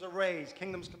 Kingdoms are raised.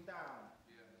 Kingdoms come down.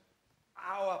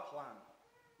 Yeah. Our plan.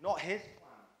 Not his plan.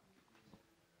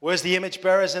 Where's the image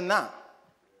bearers in that?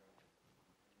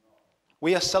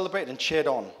 We are celebrated and cheered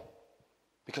on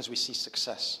because we see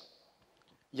success.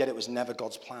 Yet it was never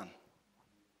God's plan.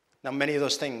 Now, many of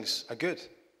those things are good.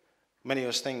 Many of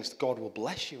those things God will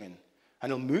bless you in,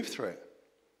 and he'll move through it.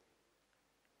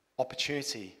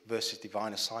 Opportunity versus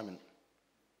divine assignment.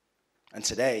 And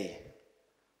today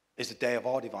is the day of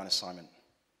our divine assignment.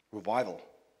 Revival.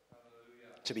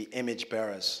 Hallelujah. To be image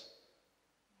bearers.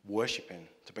 Worshipping,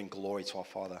 to bring glory to our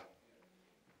Father.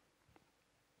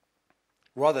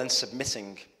 Rather than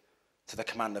submitting to the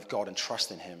command of God and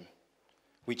trusting him,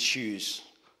 we choose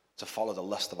to follow the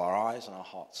lust of our eyes and our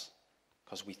hearts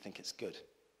because we think it's good.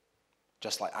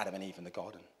 Just like Adam and Eve in the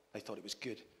garden. They thought it was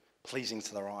good, pleasing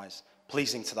to their eyes,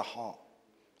 pleasing to the heart,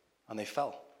 and they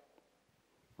fell.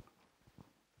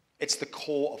 It's the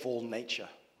core of all nature.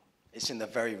 It's in the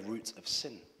very root of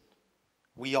sin.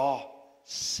 We are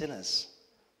sinners.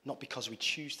 Not because we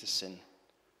choose to sin,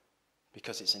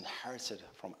 because it's inherited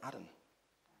from Adam.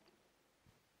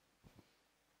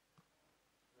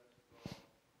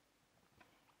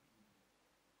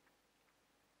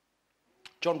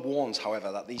 John warns,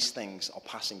 however, that these things are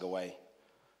passing away,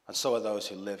 and so are those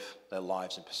who live their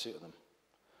lives in pursuit of them.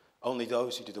 Only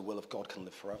those who do the will of God can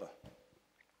live forever.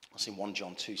 That's in 1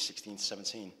 John 2, 16 to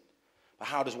 17. But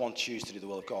how does one choose to do the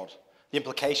will of God? The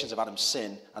implications of Adam's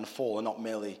sin and fall are not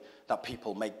merely that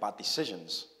people make bad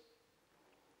decisions.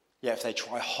 Yet if they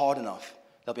try hard enough,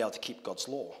 they'll be able to keep God's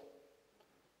law.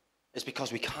 It's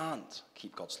because we can't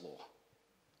keep God's law.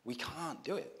 We can't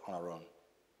do it on our own.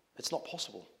 It's not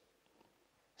possible.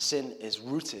 Sin is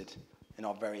rooted in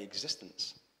our very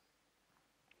existence.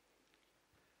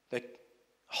 They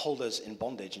hold us in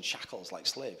bondage and shackles like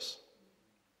slaves.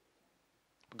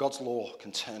 But God's law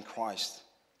can turn Christ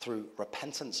through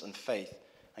repentance and faith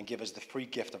and give us the free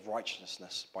gift of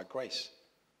righteousness by grace.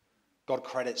 God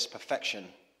credits perfection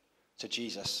to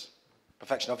Jesus,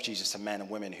 perfection of Jesus to men and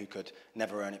women who could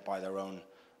never earn it by their own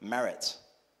merit.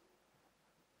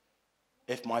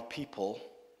 If my people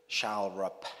shall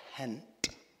repent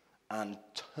and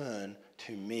turn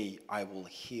to me, I will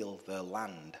heal the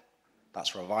land.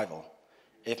 That's revival.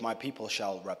 If my people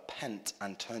shall repent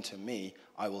and turn to me,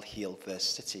 I will heal their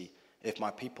city. If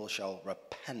my people shall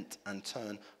repent and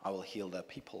turn, I will heal their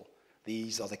people.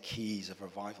 These are the keys of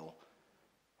revival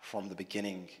from the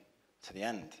beginning to the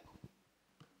end.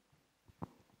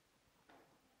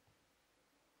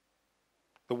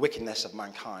 The wickedness of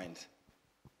mankind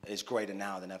is greater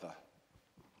now than ever.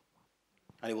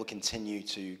 And it will continue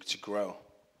to grow.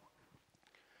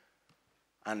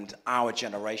 And our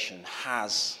generation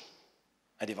has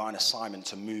a divine assignment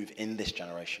to move in this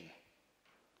generation.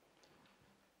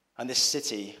 And this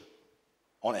city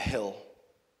on a hill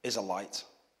is a light.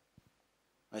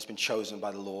 And it's been chosen by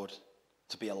the Lord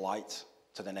to be a light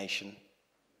to the nation.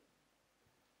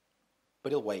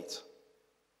 But he'll wait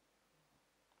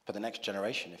for the next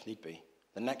generation, if need be.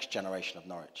 The next generation of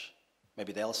Norwich.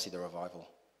 Maybe they'll see the revival.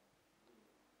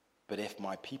 But if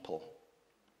my people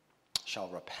shall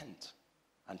repent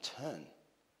and turn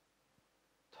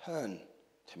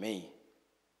to me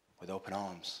with open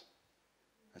arms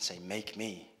and say, make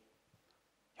me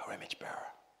your image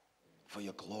bearer. For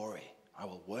your glory, I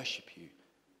will worship you.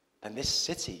 Then this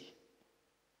city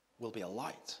will be a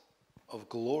light of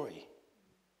glory.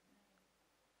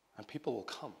 And people will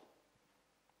come.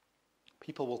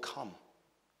 People will come.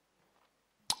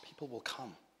 People will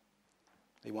come.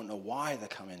 They won't know why they're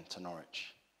coming to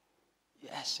Norwich.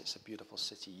 Yes, it's a beautiful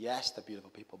city. Yes, they're beautiful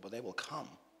people, but they will come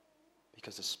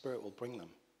because the Spirit will bring them.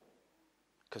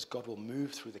 Because God will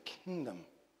move through the kingdom,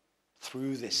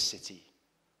 through this city,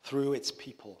 through its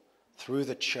people, through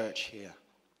the church here.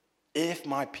 If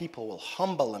my people will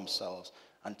humble themselves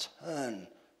and turn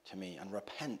to me and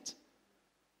repent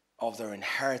of their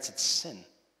inherited sin,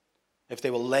 if they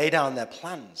will lay down their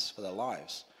plans for their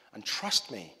lives and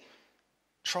trust me,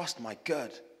 trust my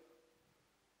good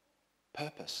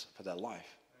purpose for their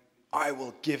life, I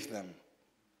will give them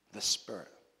the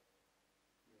Spirit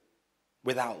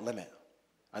without limit.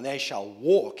 And they shall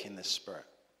walk in the Spirit,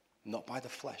 not by the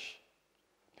flesh.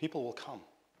 People will come.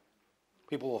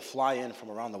 People will fly in from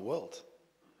around the world.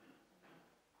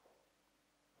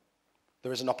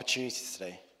 There is an opportunity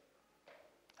today.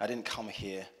 I didn't come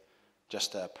here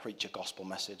just to preach a gospel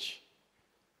message.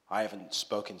 I haven't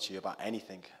spoken to you about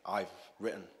anything I've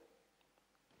written.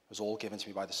 It was all given to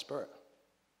me by the Spirit.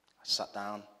 I sat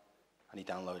down and he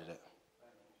downloaded it.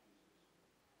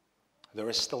 There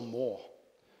is still more,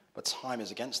 but time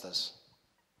is against us.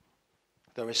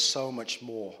 There is so much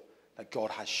more that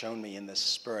God has shown me in this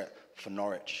Spirit for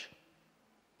Norwich.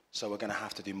 So we're going to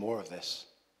have to do more of this.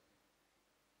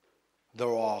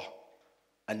 There are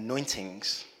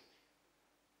anointings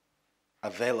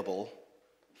available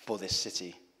for this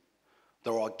city.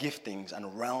 There are giftings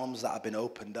and realms that have been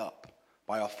opened up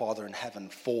by our Father in heaven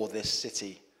for this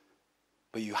city.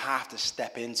 But you have to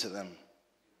step into them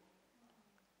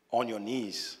on your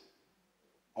knees,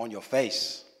 on your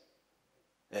face,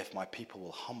 if my people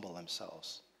will humble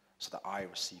themselves so that I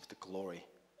receive the glory.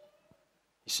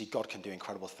 You see, God can do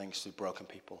incredible things through broken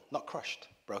people. Not crushed,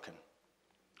 broken.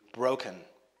 Broken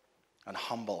and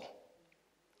humble.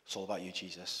 It's all about you,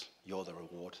 Jesus. You're the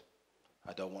reward.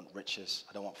 I don't want riches.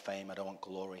 I don't want fame. I don't want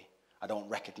glory. I don't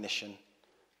want recognition,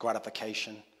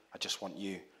 gratification. I just want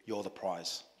you. You're the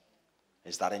prize.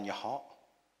 Is that in your heart?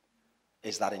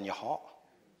 Is that in your heart?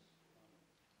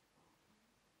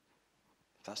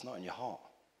 If that's not in your heart,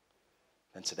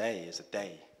 then today is a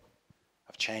day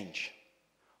of change.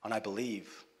 And I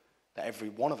believe that every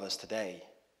one of us today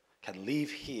can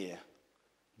leave here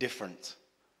different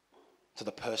to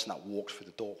the person that walked through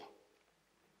the door.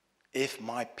 If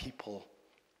my people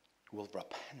will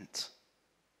repent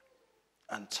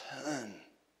and turn,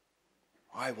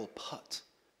 I will put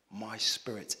my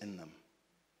Spirit in them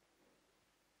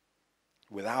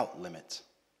without limit.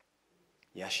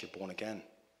 Yes, you're born again.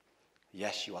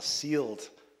 Yes, you are sealed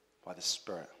by the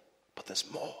Spirit. But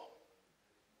there's more.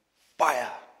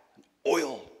 Fire and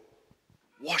oil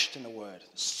washed in the Word.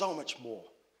 There's so much more.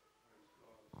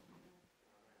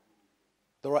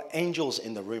 There are angels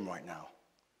in the room right now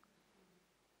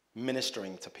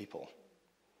ministering to people.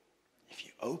 If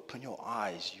you open your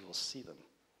eyes, you will see them.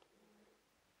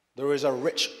 There is a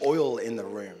rich oil in the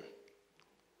room.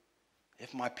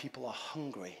 If my people are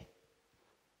hungry,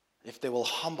 if they will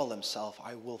humble themselves,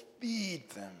 I will feed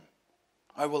them.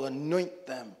 I will anoint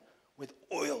them with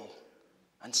oil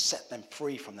and set them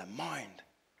free from their mind.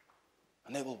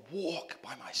 And they will walk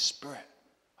by my Spirit,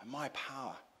 by my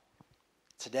power.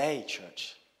 Today,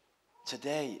 church,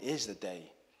 today is the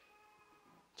day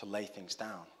to lay things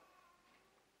down.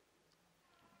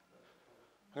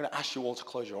 I'm going to ask you all to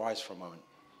close your eyes for a moment.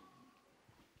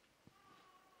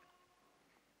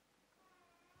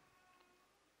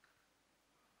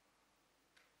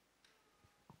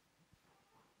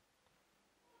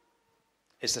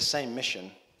 It's the same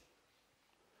mission.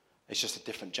 It's just a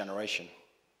different generation.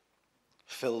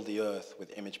 Fill the earth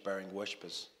with image-bearing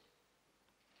worshippers.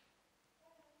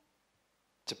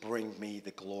 To bring me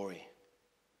the glory.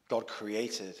 God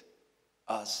created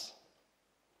us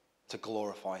to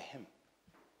glorify him.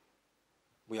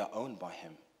 We are owned by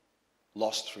him,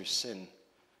 lost through sin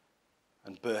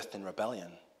and birthed in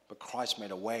rebellion. But Christ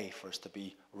made a way for us to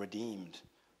be redeemed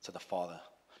to the Father.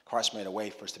 Christ made a way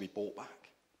for us to be brought back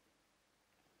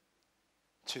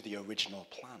to the original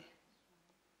plan.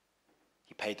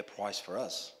 He paid the price for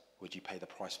us. Would you pay the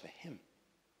price for him?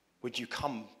 Would you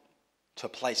come to a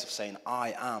place of saying,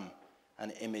 I am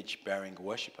an image-bearing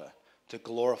worshiper to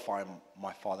glorify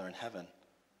my Father in heaven?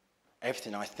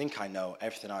 Everything I think I know,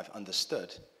 everything I've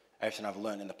understood, everything I've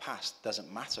learned in the past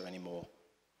doesn't matter anymore.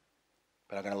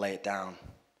 But I'm going to lay it down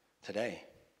today.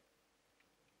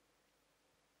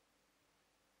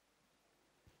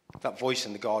 That voice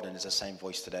in the garden is the same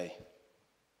voice today.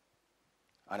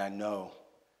 And I know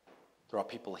there are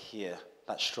people here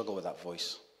that struggle with that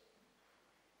voice.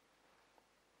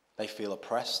 They feel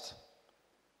oppressed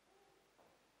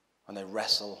and they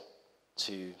wrestle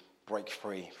to break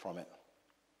free from it.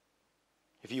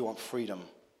 If you want freedom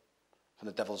from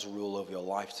the devil's rule over your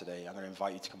life today, I'm going to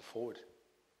invite you to come forward.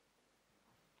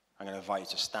 I'm going to invite you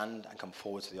to stand and come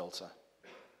forward to the altar.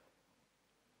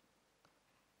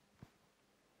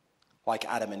 Like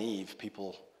Adam and Eve,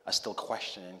 people are still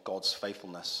questioning God's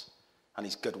faithfulness and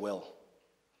his goodwill.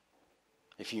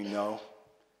 If you know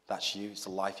that's you, it's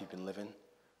the life you've been living,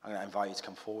 I'm going to invite you to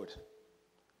come forward.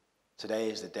 Today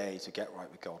is the day to get right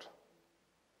with God.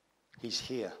 He's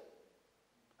here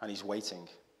and he's waiting.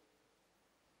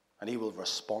 And he will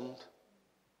respond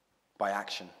by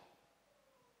action.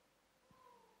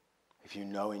 If you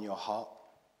know in your heart,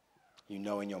 you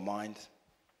know in your mind,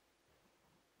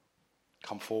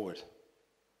 come forward.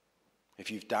 If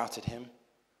you've doubted him,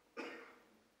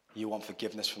 you want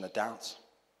forgiveness from the doubts,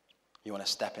 you want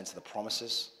to step into the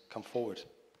promises, come forward.